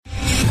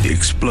The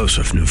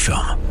explosive new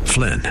film,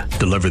 Flynn,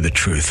 deliver the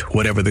truth,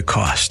 whatever the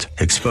cost,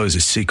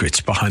 exposes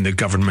secrets behind the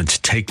government's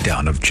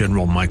takedown of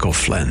General Michael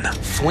Flynn.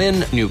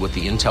 Flynn knew what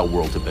the intel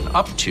world had been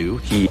up to.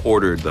 He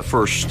ordered the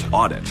first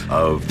audit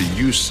of the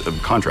use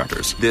of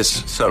contractors.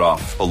 This set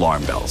off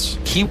alarm bells.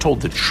 He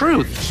told the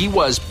truth. He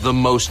was the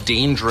most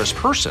dangerous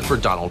person for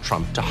Donald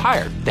Trump to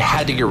hire. They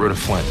had to get rid of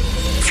Flynn.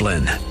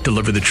 Flynn,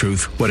 deliver the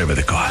truth, whatever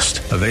the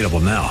cost. Available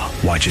now.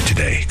 Watch it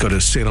today. Go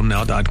to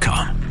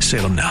salemnow.com.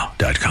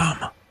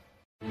 salemnow.com.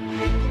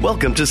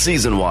 Welcome to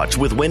Season Watch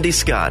with Wendy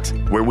Scott,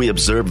 where we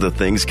observe the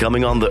things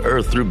coming on the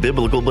earth through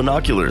biblical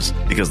binoculars,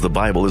 because the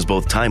Bible is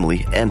both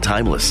timely and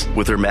timeless.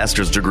 With her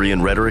master's degree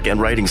in rhetoric and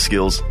writing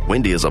skills,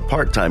 Wendy is a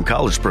part-time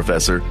college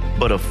professor,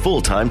 but a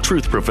full-time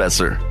truth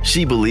professor.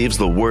 She believes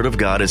the Word of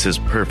God is His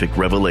perfect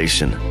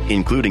revelation,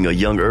 including a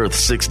young earth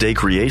 6-day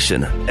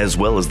creation, as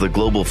well as the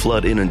global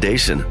flood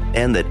inundation,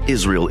 and that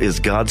Israel is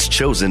God's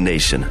chosen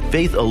nation.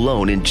 Faith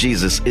alone in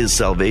Jesus is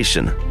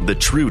salvation. The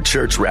true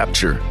church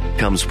rapture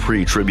comes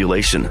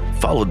pre-tribulation,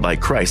 followed by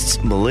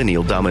Christ's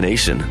millennial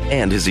domination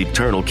and His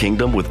eternal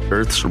kingdom with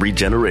earth's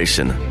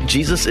regeneration.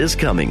 Jesus is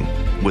coming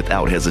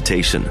without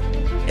hesitation.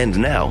 And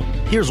now,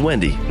 here's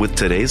Wendy with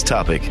today's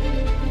topic.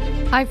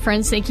 Hi,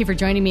 friends. Thank you for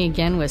joining me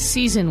again with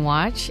Season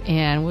Watch,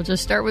 and we'll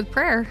just start with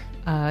prayer.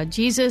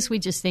 Jesus, we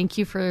just thank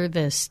you for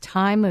this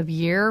time of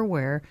year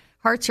where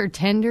hearts are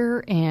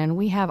tender and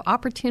we have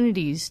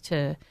opportunities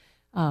to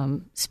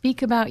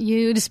speak about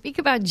you, to speak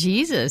about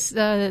Jesus.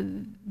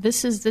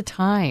 This is the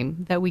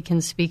time that we can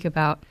speak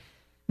about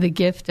the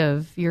gift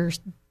of your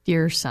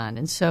dear Son.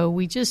 And so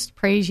we just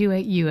praise you.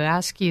 You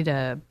ask you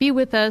to be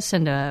with us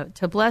and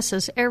to bless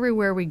us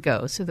everywhere we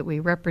go so that we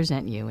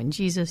represent you. In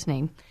Jesus'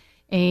 name,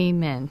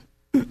 amen.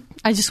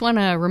 I just want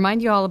to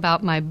remind you all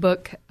about my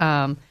book,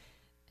 The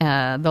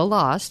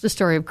Lost, The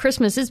Story of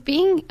Christmas. Is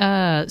being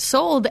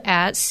sold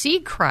at See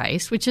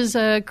Christ, which is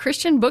a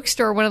Christian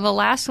bookstore, one of the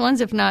last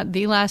ones, if not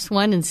the last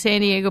one in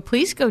San Diego.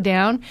 Please go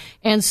down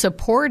and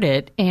support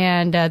it.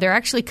 And they're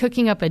actually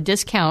cooking up a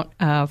discount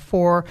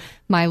for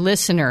my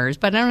listeners,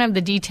 but I don't have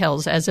the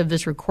details as of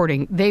this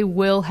recording. They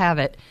will have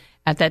it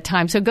at that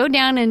time. So go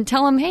down and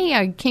tell them, hey,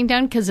 I came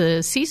down because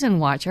of Season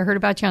Watch. I heard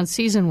about you on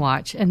Season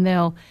Watch, and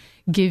they'll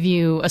give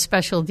you a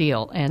special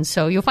deal. And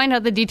so you'll find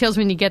out the details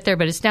when you get there,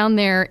 but it's down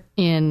there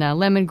in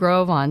Lemon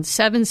Grove on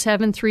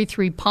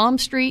 7733 Palm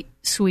Street,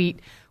 Suite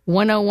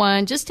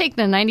 101. Just take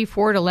the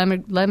 94 to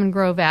Lemon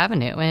Grove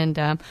Avenue.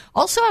 And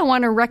also I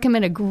want to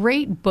recommend a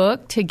great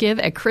book to give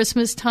at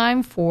Christmas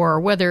time for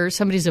whether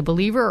somebody's a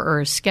believer or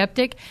a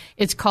skeptic.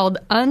 It's called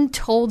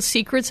Untold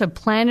Secrets of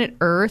Planet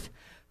Earth,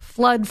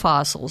 Flood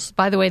Fossils.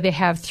 By the way, they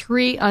have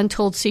 3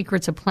 untold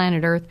secrets of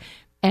planet Earth,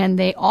 and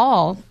they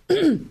all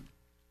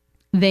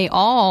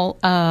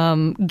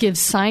give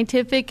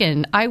scientific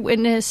and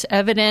eyewitness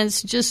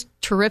evidence, just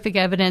terrific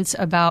evidence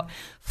about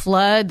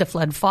the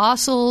flood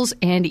fossils,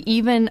 and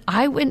even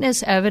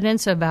eyewitness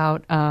evidence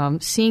about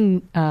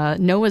seeing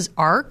Noah's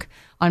Ark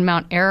on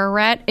Mount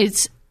Ararat.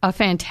 It's a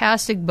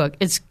fantastic book.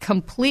 It's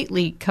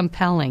completely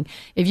compelling.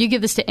 If you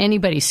give this to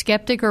anybody,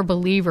 skeptic or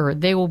believer,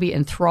 they will be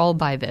enthralled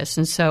by this.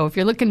 And so if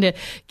you're looking to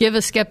give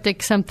a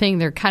skeptic something,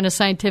 they're kind of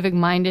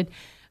scientific-minded,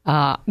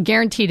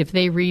 guaranteed if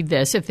they read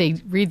this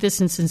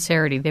in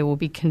sincerity, they will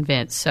be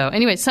convinced. So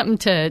anyway, it's something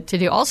to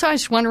do. Also, I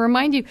just want to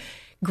remind you,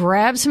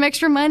 grab some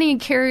extra money and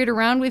carry it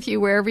around with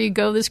you wherever you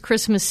go this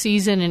Christmas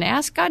season and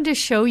ask God to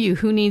show you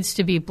who needs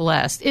to be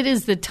blessed. It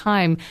is the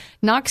time.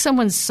 Knock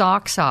someone's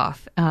socks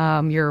off,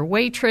 your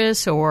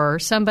waitress or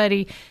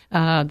somebody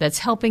that's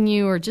helping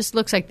you or just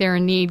looks like they're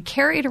in need.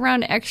 Carry it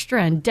around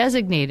extra and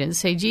designate it and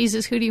say,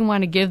 Jesus, who do you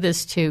want to give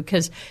this to?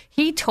 Because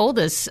He told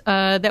us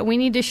that we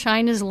need to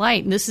shine His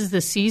light, and this is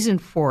the season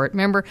for it.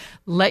 Remember,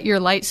 let your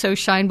light so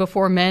shine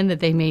before men that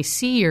they may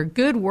see your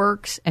good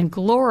works and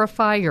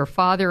glorify your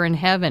Father in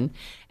heaven.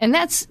 And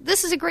this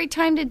is a great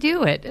time to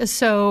do it.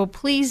 So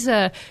please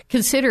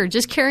consider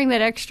just carrying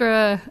that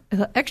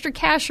extra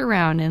cash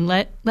around and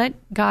let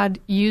God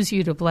use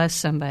you to bless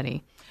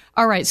somebody.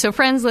 All right, so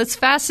friends, let's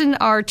fasten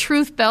our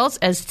truth belts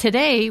as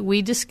today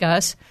we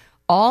discuss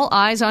All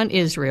Eyes on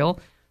Israel.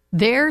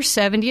 Their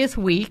 70th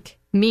week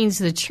means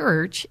the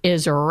church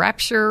is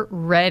rapture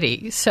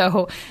ready.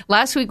 So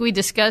last week we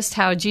discussed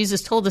how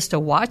Jesus told us to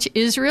watch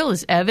Israel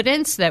as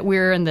evidence that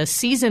we're in the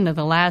season of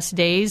the last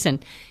days,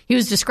 and He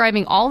was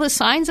describing all the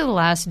signs of the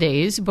last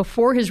days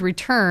before His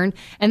return,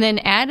 and then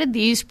added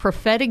these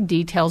prophetic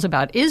details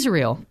about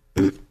Israel.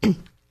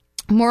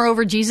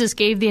 Moreover, Jesus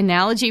gave the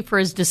analogy for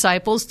His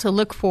disciples to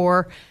look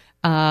for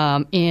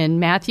in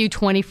Matthew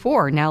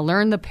 24. Now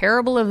learn the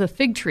parable of the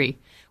fig tree.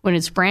 When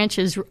its branch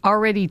is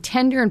already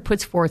tender and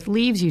puts forth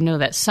leaves, you know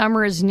that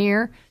summer is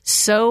near.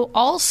 So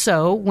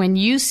also, when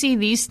you see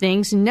these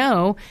things,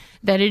 know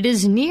that it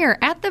is near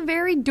at the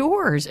very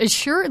doors.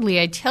 Assuredly,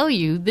 I tell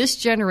you, this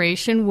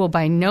generation will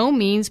by no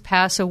means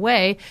pass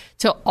away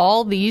till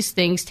all these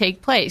things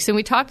take place. And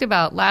we talked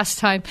about last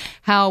time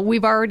how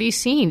we've already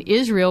seen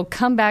Israel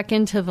come back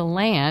into the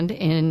land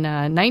in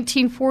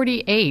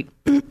 1948,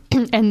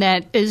 and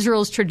that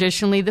Israel is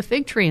traditionally the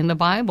fig tree in the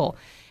Bible.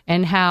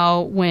 and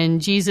how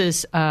when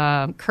Jesus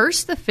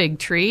cursed the fig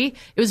tree,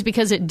 it was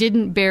because it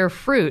didn't bear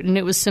fruit, and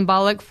it was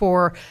symbolic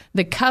for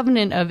the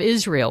covenant of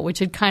Israel, which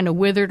had kind of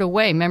withered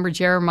away. Remember,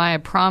 Jeremiah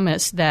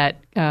promised that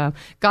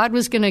God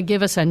was going to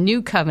give us a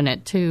new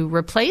covenant to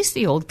replace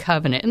the old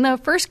covenant. And the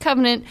first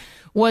covenant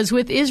was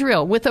with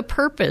Israel, with a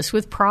purpose,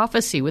 with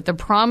prophecy, with the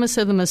promise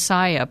of the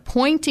Messiah,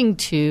 pointing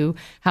to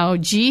how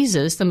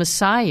Jesus, the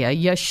Messiah,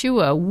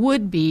 Yeshua,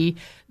 would be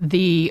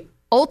the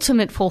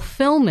ultimate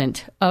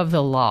fulfillment of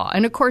the law.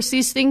 And of course,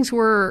 these things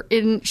were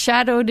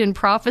shadowed in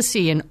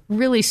prophecy and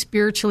really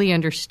spiritually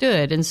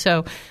understood. And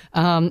so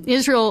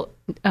Israel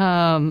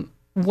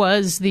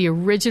was the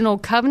original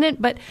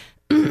covenant, but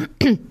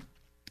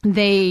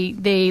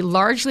They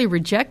largely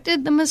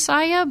rejected the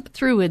Messiah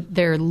through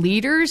their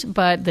leaders,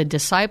 but the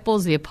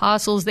disciples, the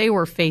apostles, they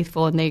were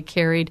faithful, and they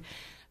carried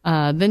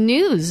the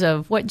news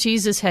of what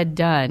Jesus had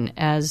done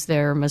as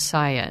their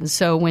Messiah. And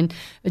so when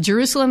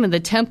Jerusalem and the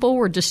temple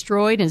were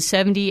destroyed in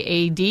 70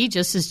 A.D.,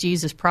 just as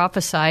Jesus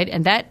prophesied,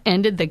 and that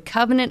ended the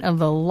covenant of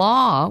the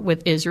law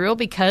with Israel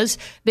because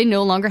they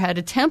no longer had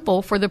a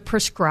temple for the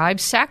prescribed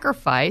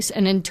sacrifice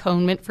and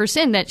atonement for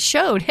sin. That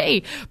showed,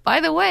 hey, by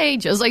the way,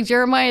 just like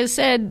Jeremiah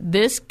said,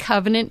 this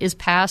covenant is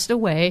passed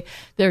away.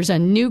 There's a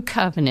new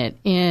covenant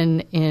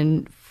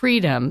in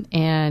freedom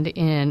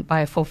and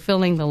by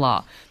fulfilling the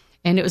law.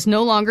 And it was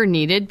no longer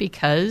needed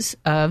because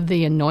of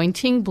the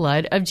anointing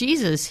blood of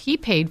Jesus. He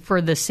paid for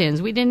the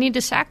sins. We didn't need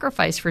to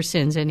sacrifice for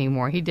sins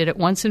anymore. He did it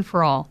once and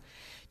for all.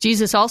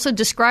 Jesus also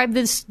described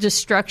this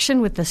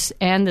destruction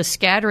and the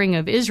scattering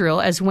of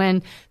Israel as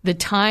when the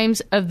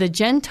times of the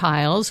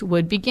Gentiles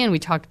would begin. We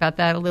talked about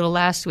that a little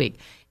last week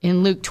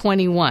in Luke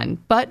 21.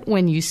 But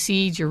when you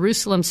see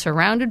Jerusalem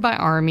surrounded by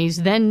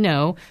armies, then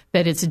know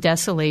that its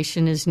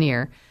desolation is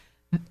near.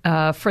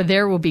 For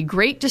there will be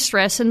great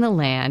distress in the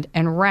land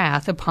and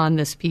wrath upon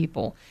this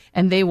people,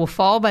 and they will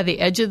fall by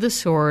the edge of the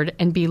sword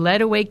and be led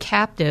away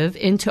captive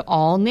into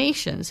all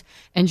nations.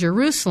 And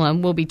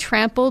Jerusalem will be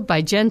trampled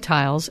by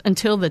Gentiles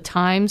until the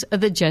times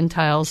of the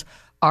Gentiles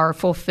are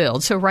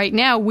fulfilled. So right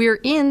now we're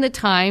in the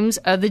times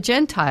of the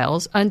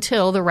Gentiles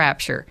until the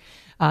rapture.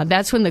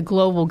 That's when the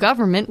global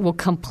government will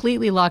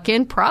completely lock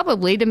in,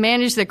 probably to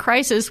manage the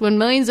crisis when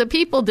millions of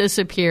people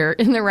disappear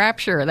in the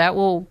rapture. That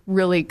will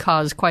really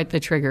cause quite the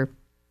trigger.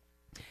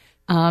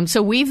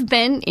 So we've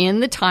been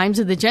in the times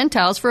of the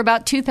Gentiles for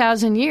about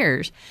 2,000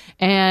 years.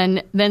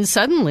 And then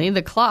suddenly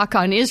the clock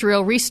on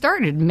Israel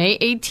restarted May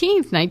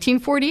 18th,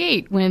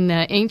 1948, when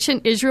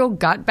ancient Israel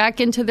got back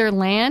into their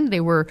land.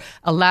 They were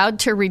allowed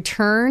to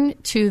return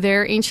to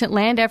their ancient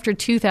land after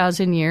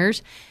 2,000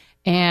 years.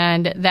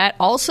 And that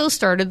also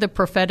started the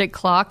prophetic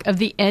clock of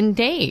the end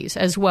days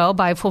as well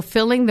by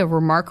fulfilling the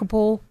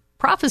remarkable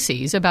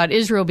prophecies about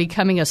Israel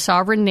becoming a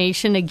sovereign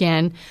nation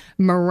again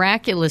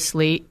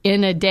miraculously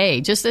in a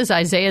day, just as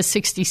Isaiah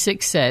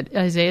 66 said,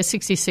 Isaiah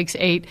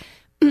 66:8,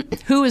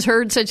 who has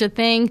heard such a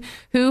thing?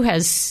 Who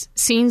has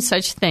seen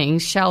such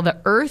things? Shall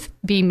the earth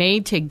be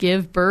made to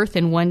give birth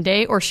in one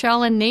day, or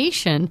shall a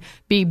nation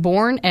be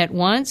born at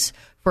once?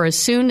 For as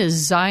soon as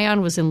Zion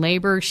was in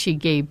labor, she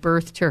gave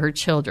birth to her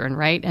children,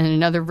 right? And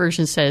another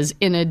version says,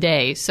 in a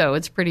day. So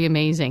it's pretty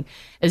amazing.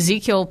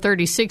 Ezekiel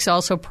 36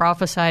 also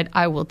prophesied,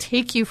 I will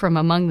take you from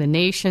among the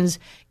nations,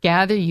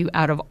 gather you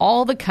out of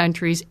all the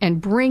countries,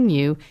 and bring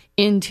you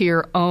into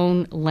your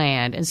own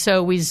land. And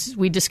so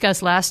we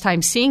discussed last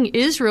time, seeing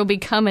Israel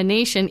become a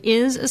nation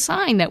is a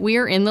sign that we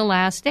are in the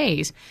last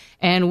days.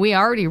 And we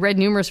already read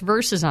numerous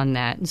verses on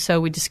that. And so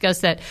we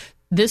discussed that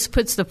this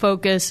puts the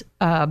focus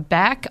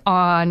back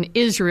on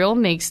Israel,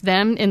 makes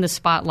them in the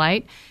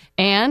spotlight,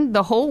 and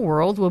the whole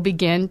world will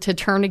begin to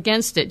turn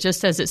against it,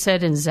 just as it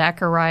said in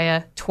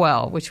Zechariah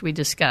 12, which we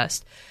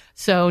discussed.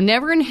 So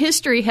never in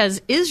history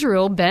has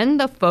Israel been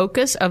the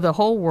focus of the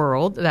whole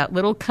world, that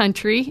little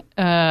country,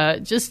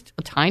 just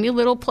a tiny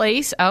little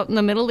place out in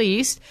the Middle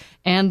East,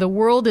 and the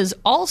world is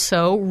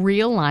also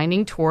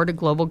realigning toward a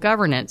global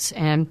governance.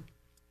 And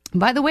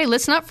by the way,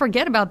 let's not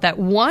forget about that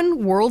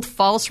one world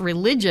false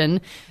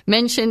religion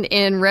mentioned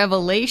in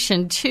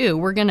Revelation 2.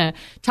 We're going to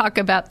talk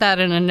about that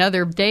in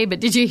another day.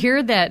 But did you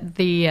hear that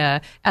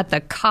at the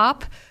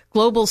COP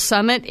Global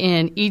Summit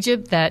in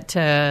Egypt,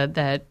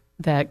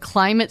 that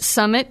climate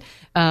summit,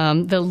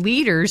 the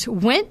leaders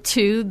went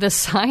to the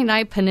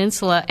Sinai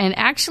Peninsula and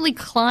actually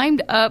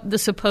climbed up the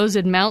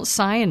supposed Mount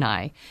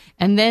Sinai.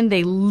 And then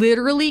they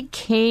literally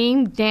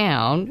came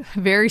down,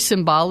 very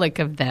symbolic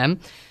of them,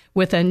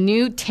 with a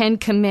new 10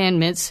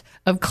 commandments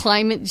of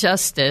climate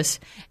justice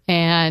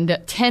and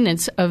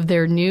tenets of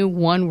their new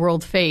one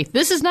world faith.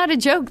 This is not a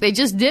joke. They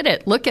just did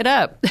it. Look it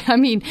up. I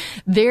mean,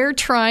 they're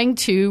trying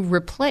to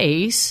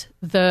replace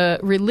the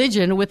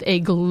religion with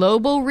a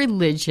global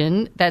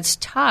religion that's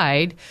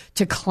tied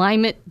to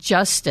climate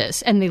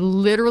justice. And they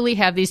literally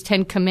have these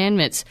 10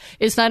 commandments.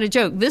 It's not a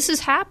joke. This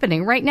is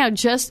happening right now,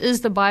 just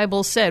as the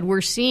Bible said.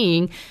 We're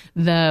seeing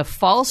the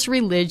false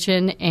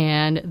religion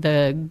and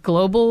the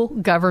global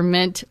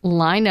government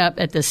line up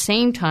at the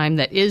same time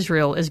that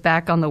Israel is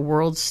back on the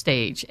world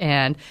stage.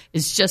 And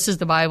it's just as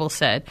the Bible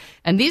said.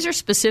 And these are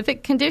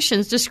specific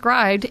conditions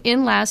described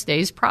in last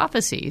days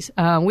prophecies.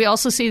 We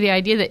also see the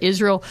idea that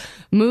Israel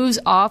moves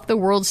off the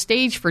world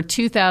stage for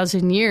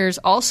 2,000 years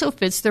also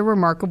fits the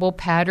remarkable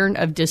pattern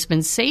of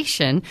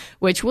dispensation,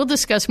 which we'll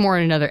discuss more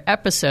in another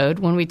episode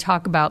when we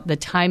talk about the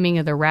timing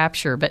of the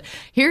rapture. But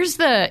here's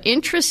the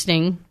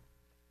interesting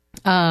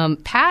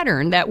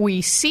pattern that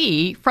we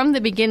see from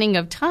the beginning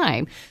of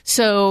time.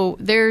 So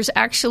there's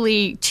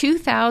actually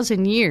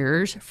 2,000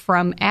 years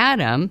from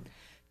Adam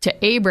to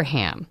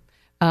Abraham.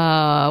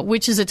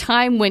 Which is a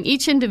time when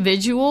each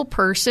individual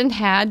person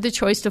had the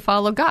choice to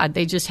follow God.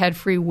 They just had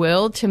free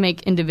will to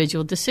make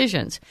individual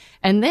decisions.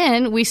 And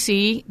then we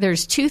see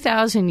there's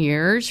 2,000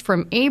 years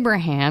from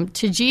Abraham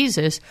to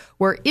Jesus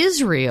where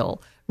Israel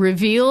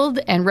revealed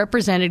and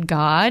represented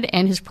God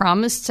and his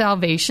promised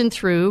salvation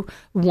through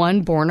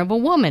one born of a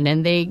woman.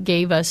 And they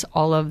gave us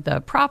all of the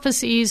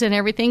prophecies and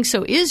everything.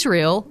 So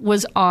Israel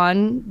was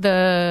on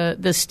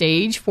the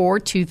stage for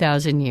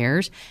 2,000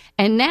 years.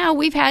 And now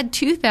we've had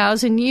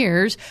 2,000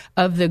 years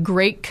of the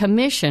Great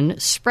Commission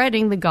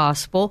spreading the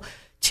gospel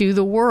to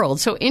the world.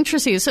 So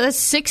interesting. So that's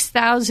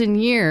 6,000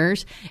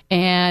 years.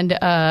 And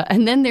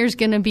then there's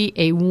going to be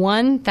a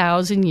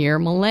 1,000-year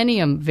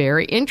millennium.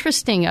 Very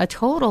interesting. A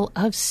total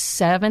of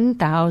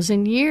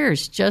 7,000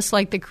 years, just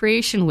like the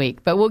creation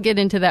week. But we'll get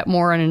into that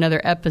more on another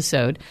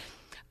episode.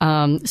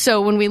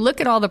 So when we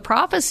look at all the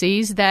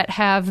prophecies that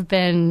have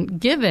been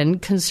given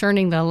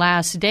concerning the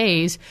last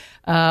days,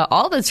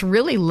 all that's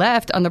really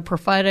left on the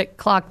prophetic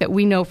clock that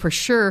we know for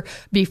sure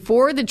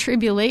before the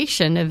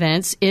tribulation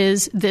events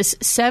is this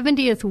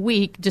 70th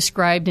week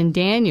described in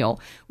Daniel,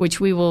 which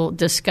we will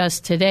discuss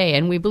today.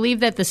 And we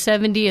believe that the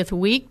 70th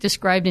week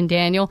described in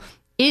Daniel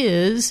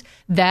is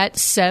that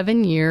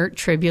 7-year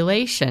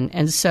tribulation.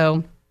 And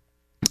so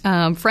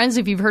friends,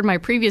 if you've heard my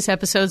previous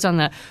episodes on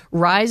the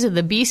rise of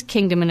the beast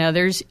kingdom and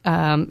others,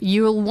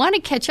 you'll want to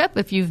catch up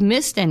if you've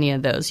missed any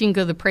of those. You can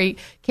go to the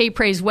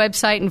K-Praise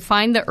website and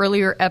find the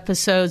earlier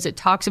episodes. It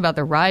talks about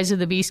the rise of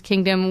the beast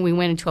kingdom. We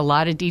went into a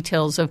lot of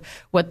details of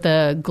what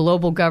the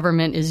global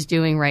government is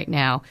doing right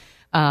now.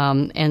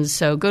 And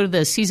so go to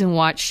the Season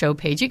Watch show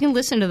page. You can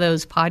listen to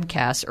those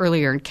podcasts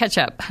earlier and catch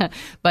up.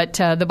 But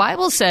the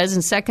Bible says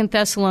in 2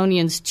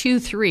 Thessalonians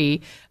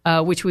 2:3,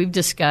 which we've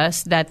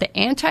discussed, that the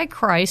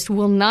Antichrist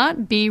will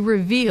not be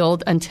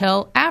revealed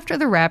until after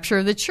the rapture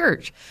of the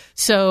church.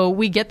 So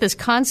we get this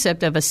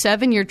concept of a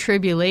 7-year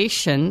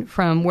tribulation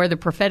from where the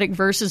prophetic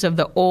verses of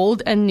the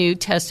Old and New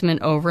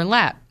Testament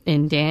overlap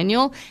in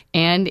Daniel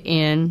and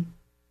in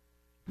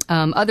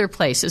other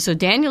places. So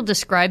Daniel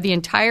described the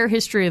entire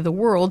history of the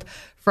world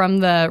from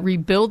the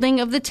rebuilding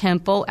of the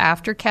temple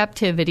after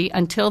captivity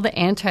until the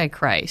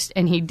Antichrist.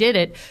 And he did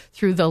it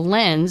through the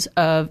lens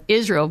of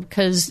Israel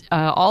because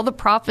all the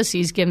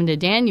prophecies given to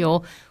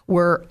Daniel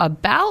were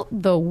about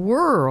the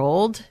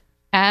world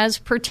as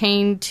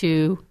pertained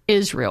to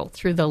Israel,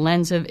 through the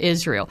lens of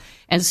Israel.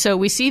 And so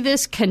we see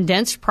this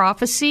condensed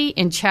prophecy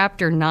in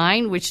chapter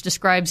 9, which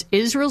describes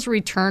Israel's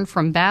return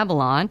from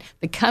Babylon,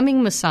 the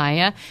coming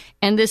Messiah,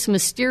 and this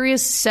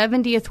mysterious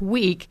 70th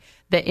week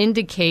that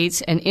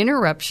indicates an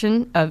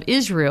interruption of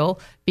Israel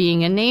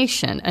being a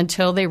nation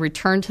until they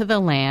return to the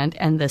land,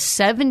 and the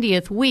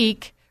 70th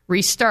week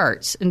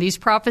restarts. And these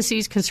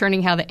prophecies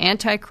concerning how the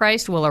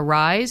Antichrist will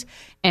arise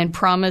and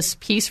promise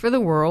peace for the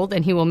world,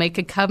 and he will make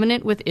a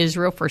covenant with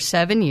Israel for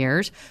 7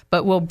 years,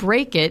 but will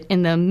break it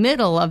in the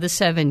middle of the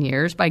 7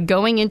 years by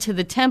going into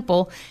the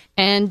temple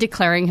and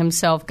declaring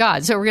himself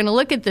God. So we're going to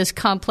look at this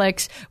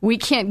complex. We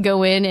can't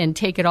go in and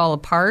take it all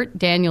apart.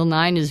 Daniel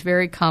 9 is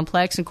very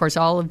complex. Of course,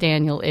 all of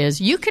Daniel is.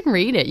 You can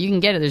read it. You can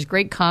get it. There's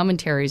great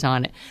commentaries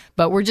on it.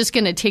 But we're just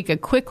going to take a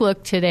quick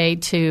look today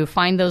to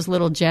find those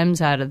little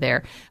gems out of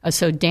there.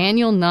 So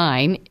Daniel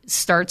 9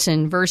 starts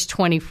in verse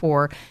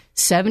 24.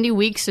 70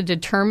 weeks are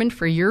determined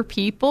for your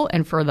people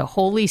and for the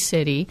holy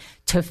city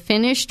to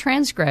finish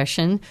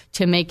transgression,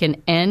 to make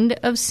an end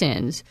of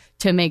sins,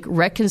 to make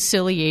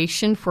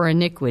reconciliation for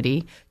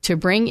iniquity, to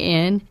bring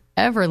in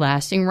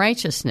everlasting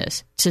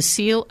righteousness, to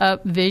seal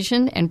up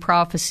vision and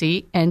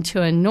prophecy, and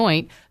to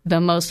anoint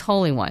the most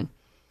holy one.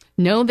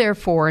 Know,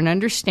 therefore, and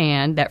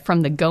understand that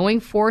from the going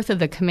forth of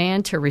the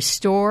command to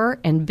restore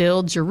and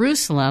build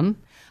Jerusalem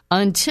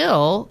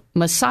until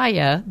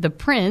Messiah, the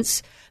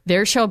Prince,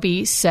 there shall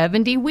be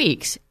 70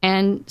 weeks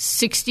and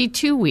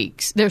 62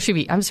 weeks. There should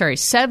be,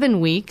 7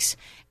 weeks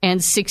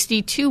and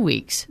 62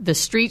 weeks. The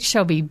streets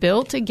shall be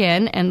built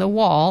again and the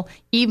wall,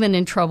 even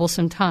in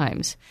troublesome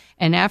times.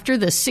 And after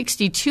the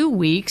 62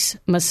 weeks,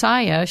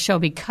 Messiah shall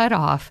be cut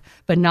off,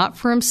 but not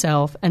for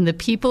himself, and the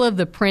people of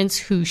the prince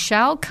who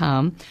shall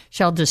come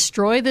shall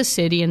destroy the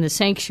city and the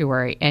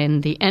sanctuary,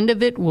 and the end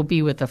of it will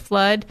be with a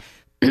flood.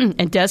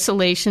 and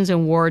desolations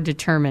and war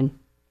determined.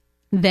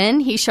 Then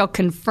he shall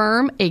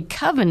confirm a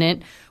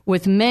covenant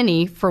with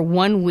many for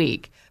 1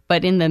 week.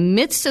 But in the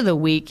midst of the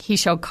week he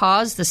shall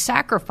cause the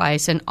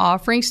sacrifice and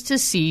offerings to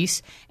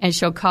cease, and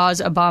shall cause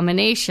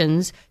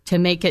abominations to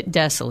make it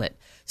desolate.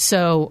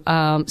 So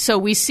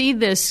we see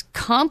this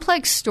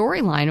complex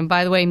storyline. And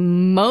by the way,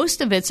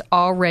 most of it's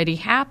already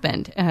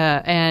happened.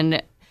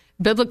 And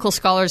biblical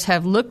scholars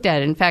have looked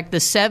at it. In fact, the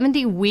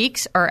 70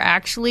 weeks are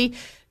actually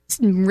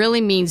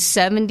really means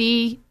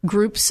 70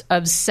 groups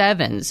of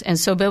sevens. And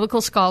so biblical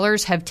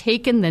scholars have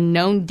taken the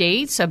known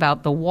dates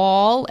about the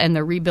wall and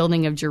the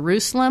rebuilding of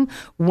Jerusalem,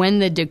 when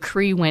the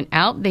decree went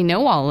out. They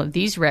know all of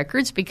these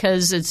records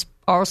because it's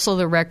also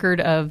the record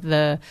of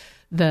the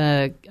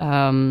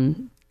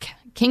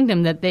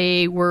kingdom that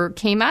they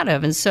came out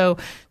of. And so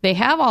they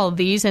have all of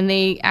these, and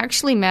they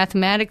actually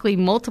mathematically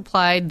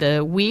multiplied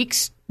the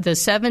weeks, the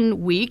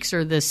 7 weeks,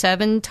 or the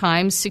 7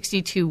 times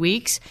 62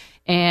 weeks,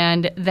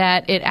 and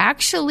that it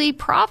actually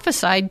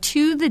prophesied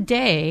to the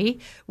day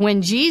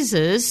when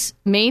Jesus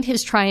made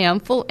his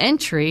triumphal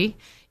entry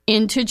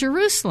into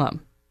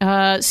Jerusalem.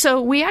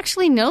 So we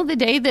actually know the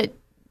day that,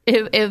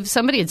 if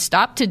somebody had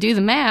stopped to do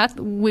the math,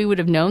 we would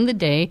have known the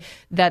day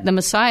that the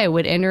Messiah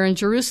would enter in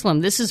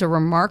Jerusalem. This is a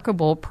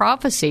remarkable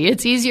prophecy.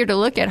 It's easier to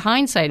look at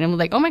hindsight and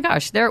like, oh my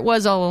gosh, there it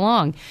was all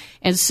along.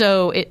 And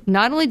so it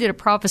not only did it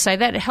prophesy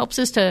that, it helps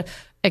us to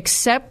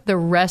accept the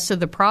rest of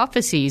the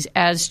prophecies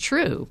as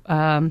true.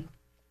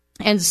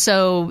 And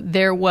so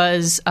there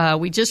was,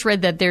 we just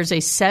read that there's a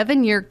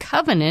 7-year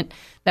covenant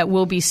that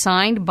will be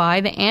signed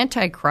by the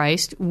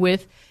Antichrist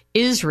with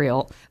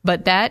Israel,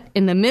 but that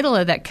in the middle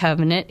of that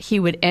covenant, he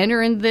would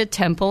enter in the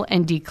temple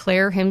and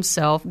declare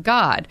himself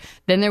God.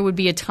 Then there would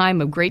be a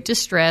time of great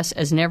distress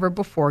as never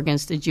before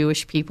against the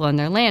Jewish people and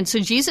their land. So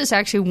Jesus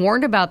actually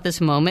warned about this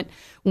moment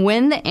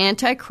when the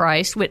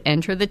Antichrist would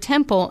enter the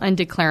temple and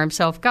declare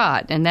himself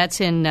God. And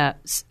that's in a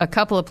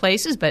couple of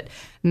places, but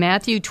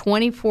Matthew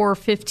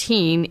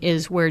 24:15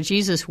 is where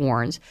Jesus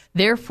warns,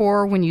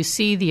 "Therefore, when you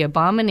see the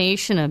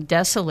abomination of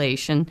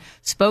desolation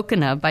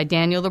spoken of by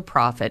Daniel the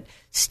prophet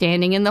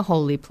standing in the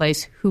holy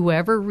place,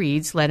 whoever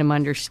reads, let him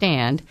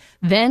understand.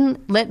 Then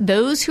let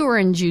those who are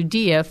in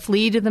Judea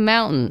flee to the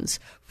mountains.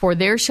 For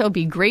there shall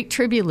be great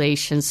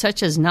tribulation,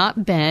 such as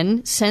not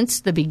been since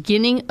the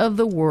beginning of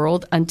the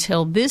world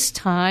until this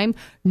time,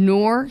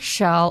 nor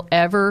shall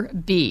ever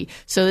be."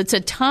 So it's a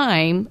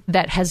time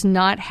that has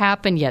not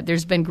happened yet.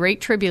 There's been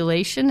great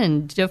tribulation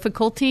and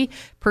difficulty,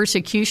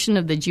 persecution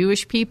of the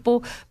Jewish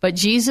people, but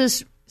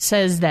Jesus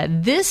says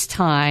that this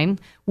time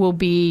will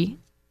be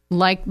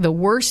like the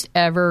worst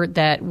ever,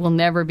 that will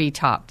never be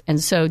topped.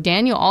 And so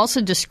Daniel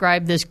also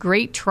described this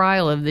great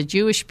trial of the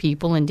Jewish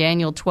people in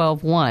Daniel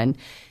 12:1.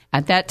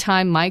 "At that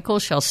time Michael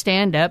shall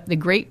stand up, the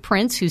great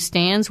prince who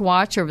stands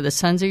watch over the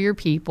sons of your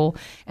people,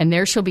 and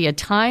there shall be a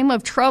time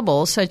of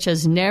trouble such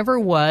as never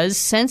was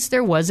since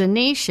there was a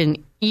nation,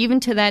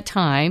 even to that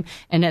time,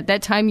 and at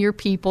that time your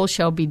people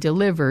shall be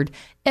delivered,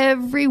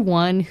 every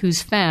one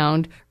who's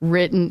found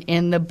written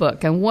in the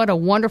book." And what a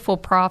wonderful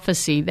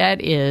prophecy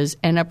that is,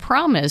 and a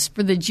promise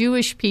for the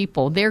Jewish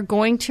people. They're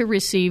going to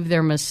receive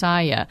their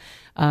Messiah.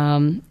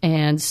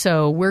 And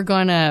so we're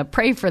going to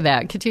pray for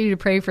that, continue to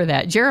pray for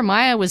that.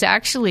 Jeremiah was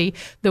actually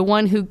the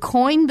one who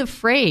coined the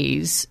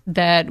phrase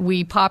that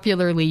we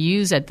popularly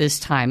use at this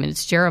time. And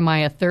it's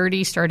Jeremiah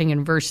 30, starting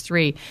in verse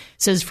 3. It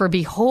says, "For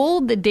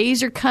behold, the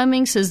days are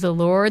coming, says the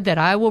Lord, that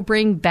I will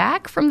bring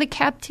back from the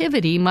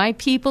captivity my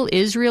people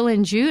Israel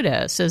and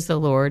Judah, says the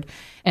Lord,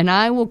 and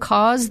I will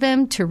cause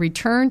them to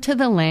return to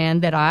the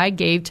land that I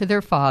gave to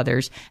their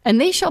fathers, and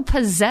they shall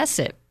possess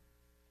it."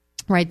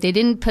 Right? They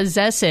didn't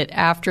possess it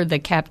after the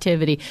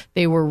captivity.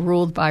 They were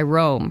ruled by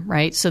Rome,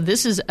 right? So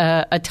this is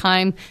a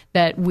time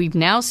that we've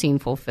now seen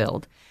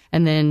fulfilled.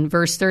 And then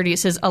verse 30, it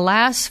says,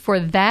 "Alas, for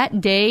that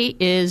day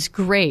is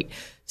great,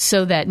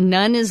 so that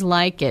none is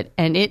like it,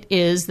 and it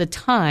is the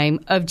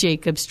time of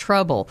Jacob's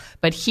trouble,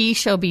 but he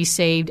shall be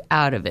saved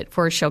out of it.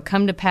 For it shall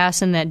come to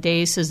pass in that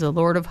day, says the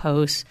Lord of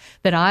hosts,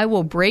 that I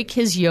will break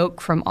his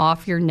yoke from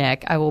off your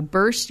neck. I will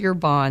burst your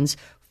bonds.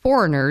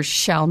 Foreigners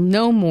shall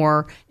no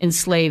more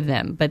enslave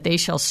them, but they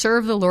shall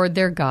serve the Lord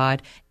their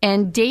God,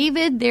 and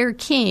David their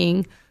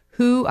king,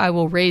 who I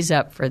will raise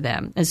up for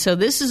them." And so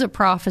this is a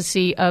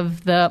prophecy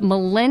of the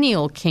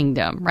millennial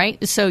kingdom,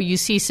 right? So you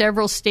see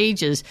several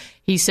stages.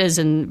 He says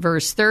in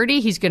verse 30,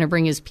 he's going to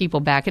bring his people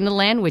back into the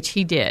land, which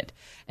he did.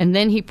 And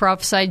then he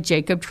prophesied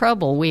Jacob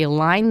trouble. We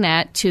align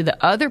that to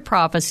the other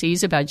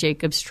prophecies about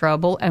Jacob's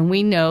trouble, and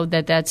we know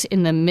that that's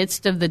in the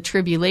midst of the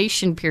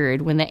tribulation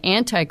period when the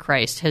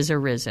Antichrist has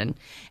arisen.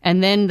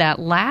 And then that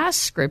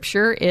last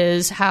scripture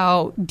is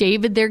how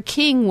David, their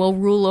king, will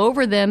rule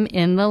over them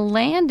in the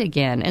land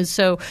again. And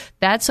so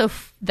that's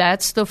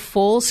the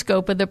full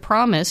scope of the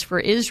promise for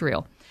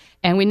Israel.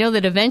 And we know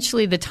that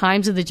eventually the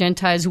times of the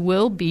Gentiles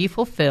will be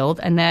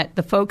fulfilled and that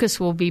the focus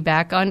will be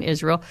back on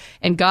Israel.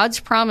 And God's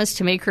promise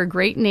to make her a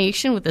great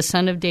nation with the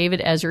son of David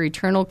as her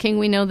eternal king,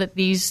 we know that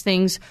these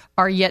things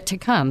are yet to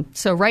come.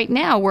 So right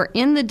now we're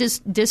in the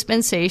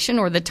dispensation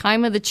or the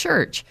time of the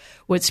church,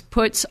 which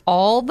puts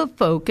all the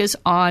focus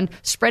on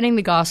spreading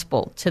the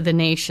gospel to the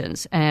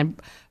nations. And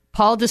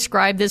Paul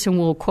described this, and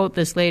we'll quote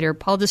this later.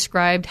 Paul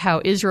described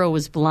how Israel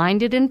was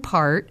blinded in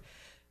part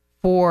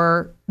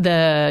for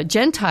the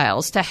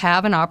Gentiles to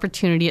have an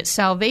opportunity at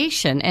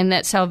salvation, and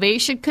that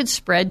salvation could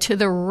spread to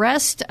the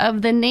rest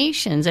of the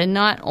nations and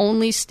not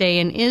only stay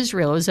in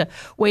Israel. It was a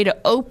way to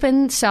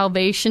open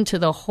salvation to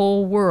the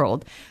whole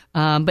world.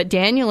 But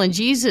Daniel and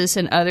Jesus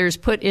and others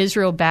put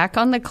Israel back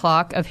on the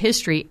clock of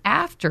history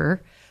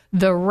after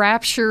the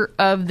rapture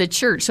of the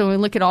church. So when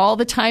we look at all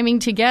the timing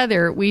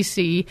together, we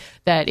see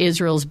that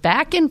Israel's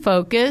back in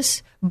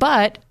focus,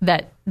 but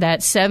that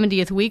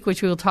 70th week,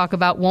 which we will talk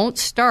about, won't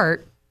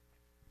start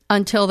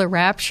until the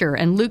rapture.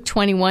 And Luke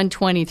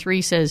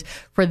 21:23 says,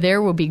 "For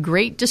there will be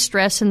great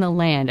distress in the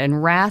land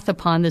and wrath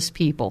upon this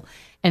people,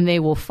 and they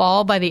will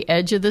fall by the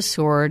edge of the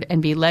sword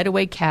and be led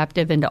away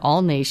captive into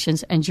all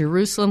nations, and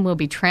Jerusalem will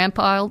be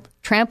trampled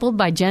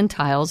by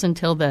Gentiles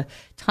until the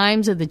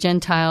times of the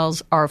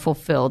Gentiles are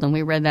fulfilled." And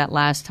we read that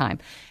last time.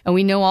 And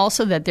we know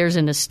also that there's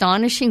an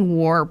astonishing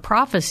war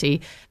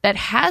prophecy that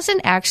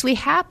hasn't actually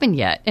happened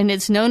yet, and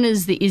it's known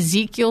as the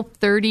Ezekiel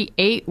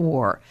 38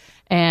 war.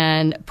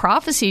 And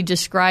prophecy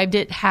described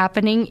it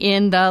happening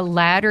in the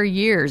latter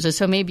years. And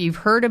so maybe you've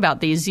heard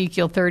about the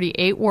Ezekiel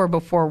 38 war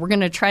before. We're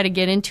going to try to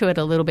get into it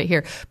a little bit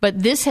here.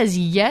 But this has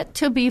yet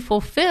to be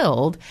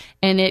fulfilled,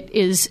 and it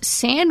is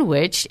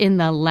sandwiched in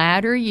the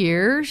latter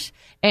years.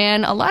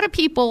 And a lot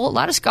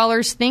of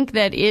scholars think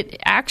that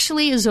it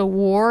actually is a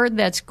war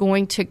that's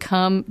going to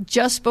come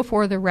just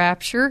before the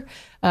rapture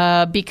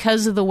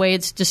because of the way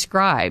it's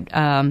described.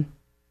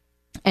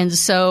 And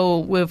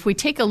so if we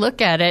take a look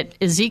at it,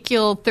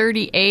 Ezekiel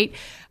 38,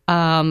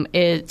 I'm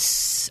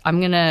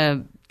going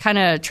to kind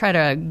of try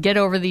to get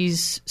over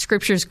these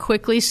scriptures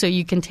quickly so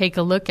you can take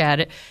a look at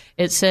it.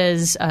 It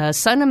says,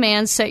 "Son of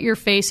man, set your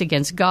face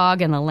against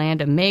Gog and the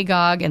land of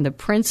Magog and the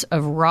prince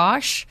of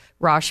Rosh."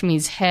 Rosh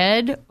means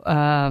head.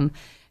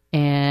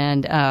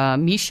 And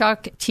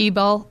Meshach,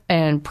 Tubal,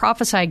 and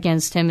prophesy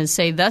against him and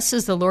say, "Thus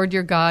says the Lord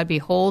your God,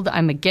 behold,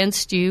 I'm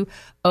against you,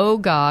 O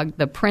Gog,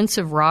 the prince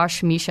of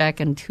Rosh,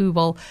 Meshach, and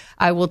Tubal.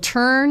 I will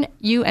turn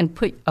you and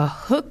put a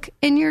hook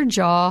in your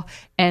jaw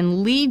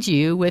and lead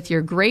you with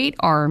your great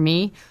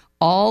army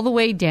all the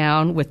way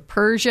down with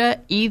Persia,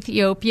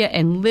 Ethiopia,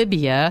 and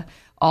Libya,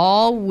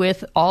 all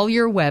with all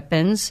your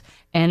weapons."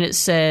 And it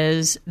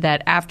says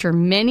that after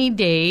many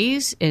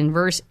days, in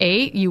verse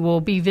 8, you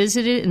will be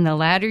visited in the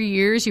latter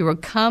years. You will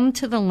come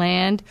to the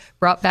land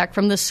brought back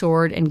from the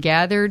sword and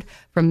gathered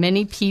from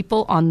many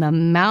people on the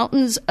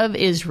mountains of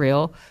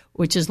Israel,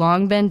 which has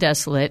long been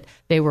desolate.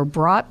 They were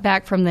brought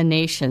back from the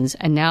nations,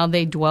 and now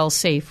they dwell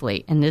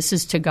safely. And this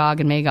is to Gog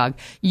and Magog.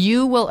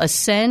 You will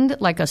ascend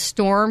like a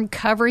storm,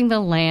 covering the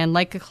land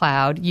like a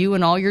cloud, you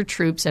and all your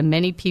troops and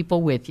many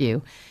people with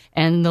you.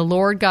 And the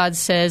Lord God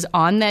says,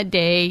 on that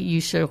day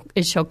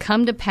it shall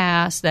come to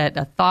pass that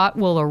a thought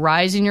will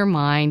arise in your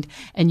mind,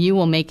 and you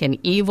will make an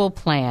evil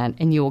plan,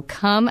 and you will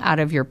come out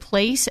of your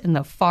place in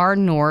the far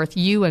north,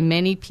 you and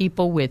many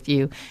people with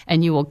you,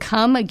 and you will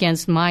come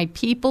against my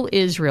people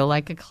Israel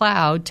like a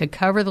cloud to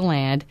cover the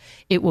land.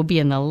 It will be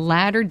in the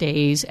latter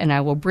days, and I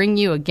will bring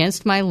you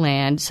against my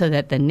land so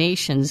that the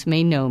nations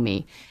may know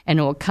me. And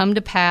it will come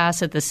to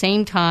pass at the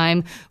same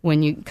time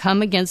when you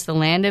come against the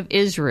land of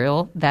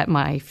Israel that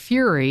my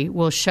fury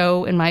will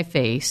show in my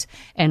face,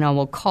 and I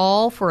will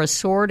call for a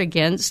sword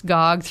against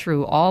Gog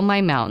through all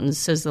my mountains,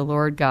 says the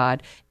Lord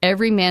God.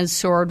 Every man's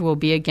sword will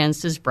be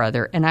against his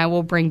brother, and I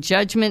will bring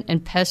judgment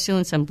and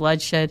pestilence and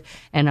bloodshed,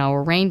 and I will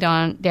rain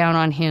down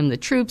on him the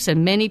troops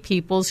and many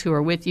peoples who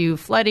are with you,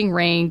 flooding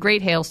rain,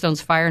 great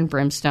hailstones, fire, and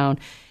brimstone.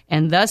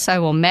 And thus I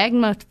will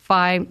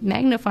magnify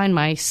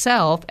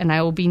myself, and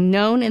I will be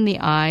known in the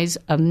eyes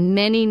of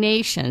many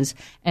nations,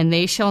 and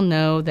they shall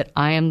know that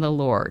I am the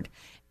Lord.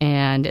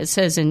 And it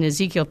says in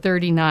Ezekiel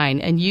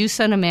 39, and you,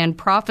 son of man,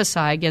 prophesy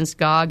against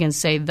Gog and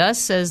say, thus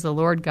says the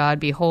Lord God,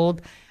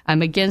 behold,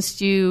 I'm against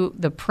you,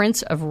 the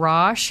prince of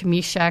Rosh,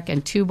 Meshach,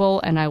 and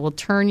Tubal, and I will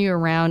turn you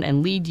around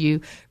and lead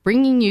you,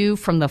 bringing you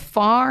from the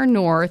far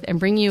north and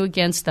bring you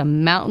against the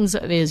mountains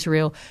of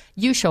Israel.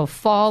 You shall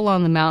fall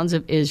on the mountains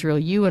of Israel,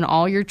 you and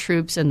all your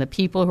troops and the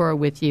people who are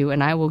with you,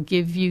 and I will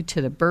give you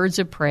to the birds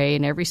of prey,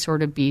 and every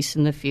sort of beast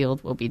in the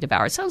field will be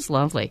devoured. It sounds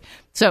lovely.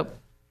 So,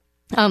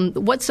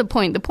 what's the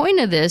point? The point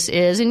of this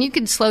is, and you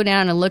can slow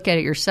down and look at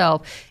it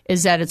yourself,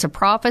 is that it's a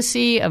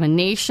prophecy of a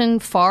nation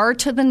far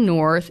to the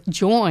north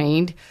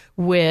joined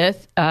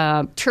with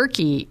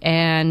Turkey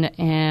and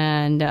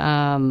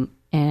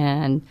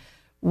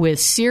with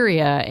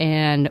Syria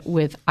and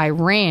with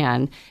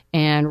Iran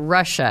and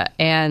Russia.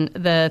 And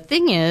the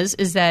thing is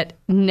that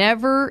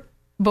never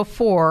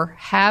before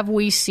have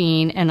we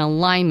seen an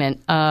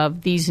alignment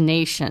of these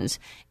nations.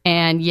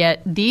 And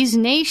yet these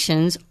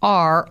nations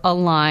are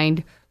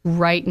aligned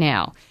right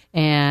now.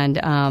 And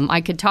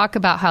I could talk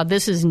about how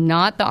this is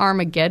not the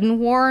Armageddon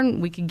war,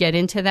 and we could get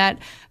into that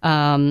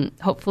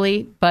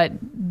hopefully. But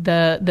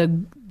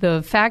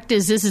the fact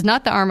is, this is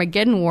not the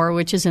Armageddon war,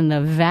 which is in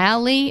the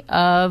valley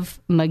of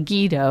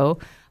Megiddo,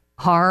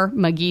 Har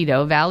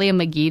Megiddo, Valley of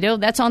Megiddo.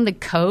 That's on the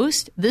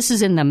coast. This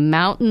is in the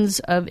mountains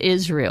of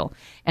Israel.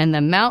 And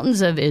the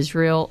mountains of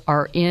Israel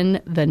are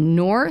in the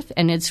north,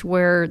 and it's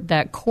where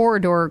that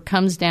corridor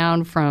comes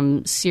down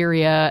from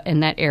Syria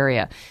and that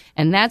area.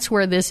 And that's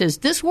where this is.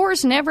 This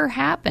war's never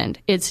happened.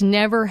 It's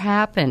never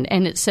happened.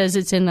 And it says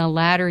it's in the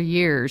latter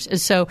years. And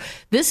so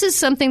this is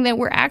something that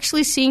we're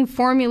actually seeing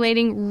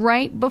formulating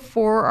right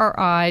before our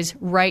eyes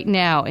right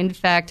now. In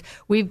fact,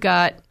 we've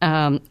got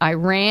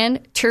Iran,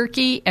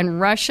 Turkey,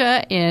 and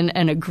Russia in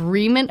an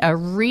agreement, a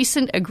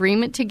recent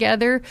agreement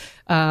together.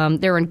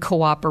 They're in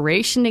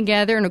cooperation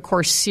together. And, of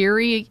course,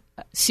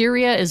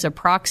 Syria is a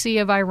proxy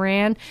of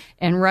Iran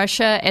and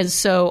Russia. And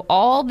so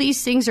all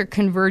these things are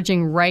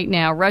converging right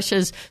now.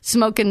 Russia's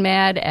smoking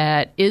mad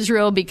at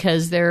Israel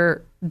because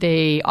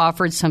they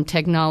offered some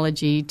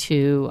technology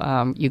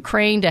to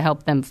Ukraine to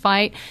help them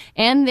fight.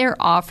 And they're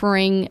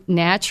offering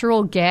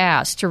natural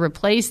gas to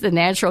replace the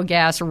natural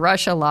gas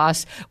Russia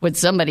lost when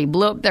somebody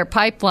blew up their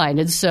pipeline.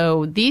 And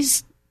so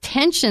these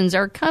tensions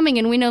are coming,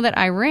 and we know that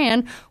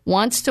Iran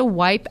wants to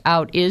wipe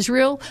out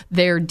Israel.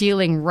 They're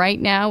dealing right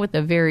now with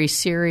a very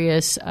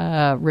serious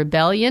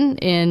rebellion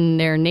in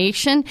their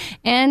nation,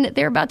 and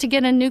they're about to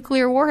get a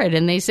nuclear warhead,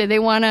 and they say they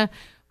want to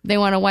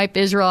wipe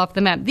Israel off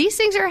the map. These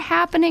things are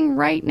happening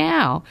right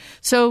now.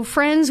 So,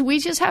 friends, we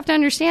just have to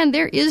understand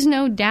there is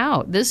no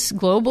doubt this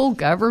global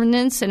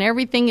governance and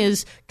everything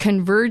is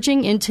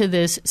converging into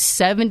this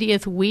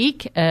 70th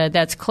week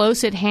that's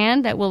close at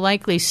hand that will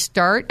likely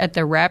start at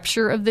the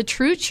rapture of the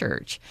true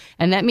church.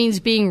 And that means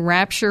being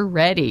rapture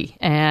ready.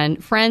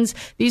 And, friends,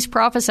 these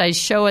prophecies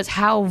show us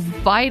how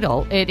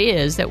vital it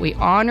is that we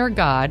honor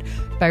God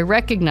by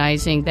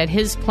recognizing that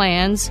his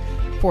plans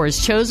for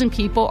his chosen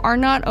people are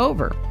not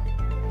over.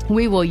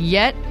 He will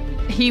yet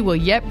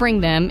bring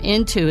them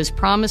into his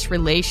promised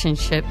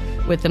relationship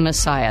with the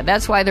Messiah.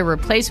 That's why the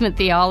replacement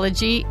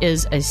theology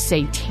is a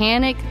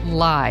satanic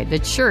lie. The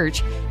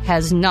church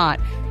has not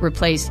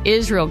replaced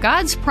Israel.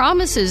 God's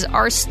promises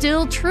are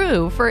still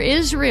true for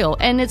Israel,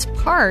 and it's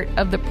part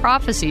of the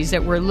prophecies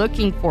that we're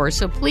looking for.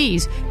 So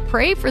please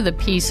pray for the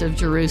peace of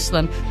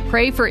Jerusalem.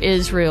 Pray for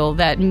Israel,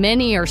 that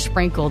many are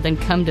sprinkled and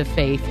come to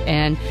faith.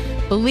 And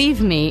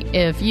believe me,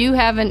 if you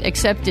haven't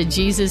accepted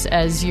Jesus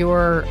as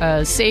your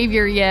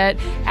Savior yet,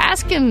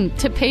 ask him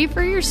to pay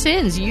for your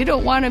sins. You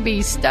don't want to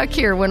be stuck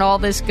here when all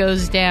this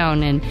goes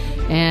down.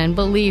 And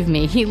believe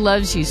me, he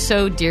loves you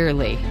so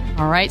dearly.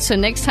 All right, so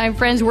next time,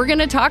 friends, we're going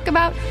to talk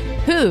about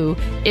who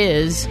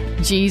is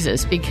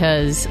Jesus,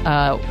 because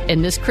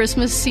in this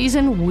Christmas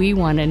season, we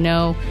want to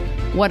know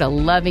what a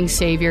loving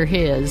Savior he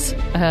is.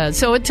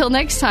 So until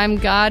next time,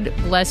 God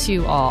bless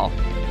you all.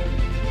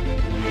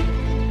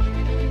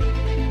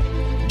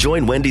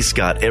 Join Wendy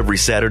Scott every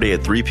Saturday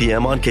at 3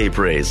 p.m. on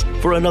K-Praise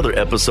for another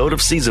episode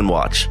of Season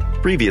Watch.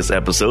 Previous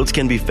episodes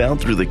can be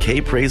found through the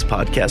K-Praise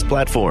podcast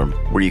platform,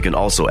 where you can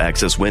also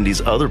access Wendy's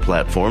other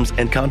platforms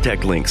and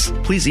contact links.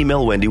 Please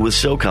email Wendy with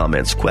show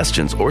comments,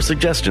 questions, or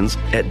suggestions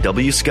at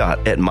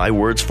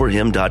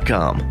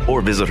wscott@mywordsforhim.com,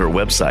 or visit her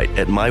website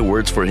at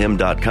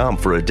mywordsforhim.com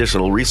for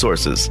additional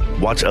resources.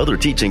 Watch other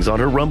teachings on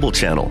her Rumble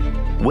channel.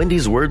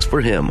 Wendy's Words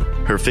for Him.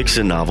 Her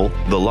fiction novel,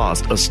 The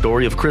Lost, A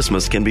Story of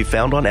Christmas, can be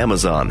found on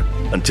Amazon.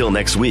 Until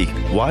next week,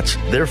 watch,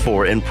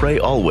 therefore, and pray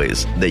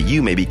always that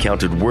you may be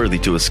counted worthy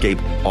to escape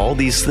all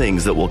these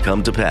things that will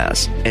come to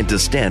pass and to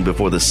stand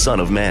before the Son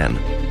of Man.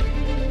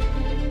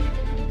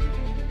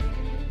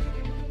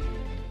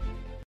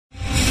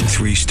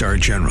 3-star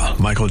General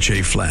Michael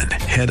J. Flynn,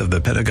 head of the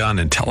Pentagon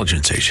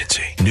Intelligence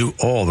Agency, knew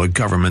all the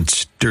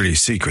government's dirty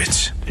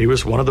secrets. He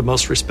was one of the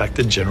most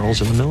respected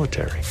generals in the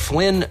military.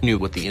 Flynn knew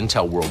what the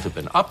intel world had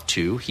been up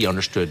to. He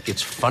understood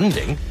its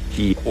funding.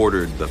 He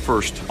ordered the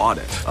first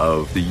audit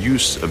of the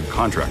use of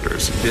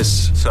contractors.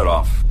 This set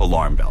off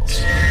alarm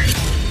bells.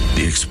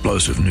 The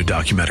explosive new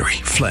documentary,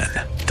 Flynn,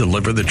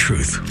 Deliver the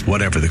Truth,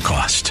 Whatever the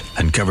Cost,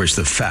 uncovers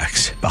the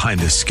facts behind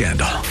this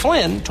scandal.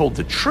 Flynn told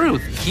the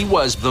truth. He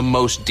was the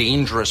most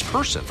dangerous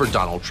person for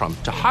Donald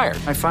Trump to hire.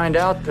 I find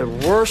out the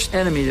worst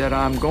enemy that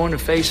I'm going to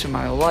face in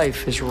my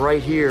life is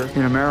right here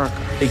in America.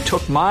 They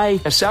took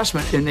my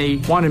assessment and they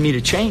wanted me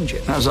to change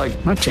it. And I was like,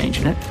 I'm not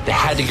changing it. They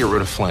had to get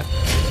rid of Flynn.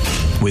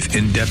 With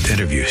in-depth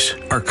interviews,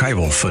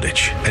 archival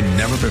footage, and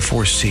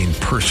never-before-seen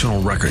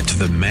personal records of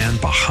the man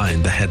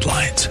behind the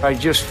headlines. I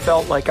just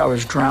felt like I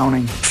was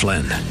drowning.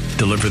 Flynn,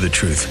 Deliver the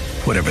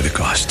Truth, Whatever the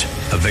Cost.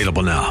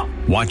 Available now.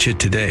 Watch it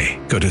today.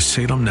 Go to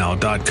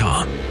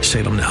salemnow.com.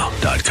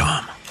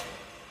 salemnow.com.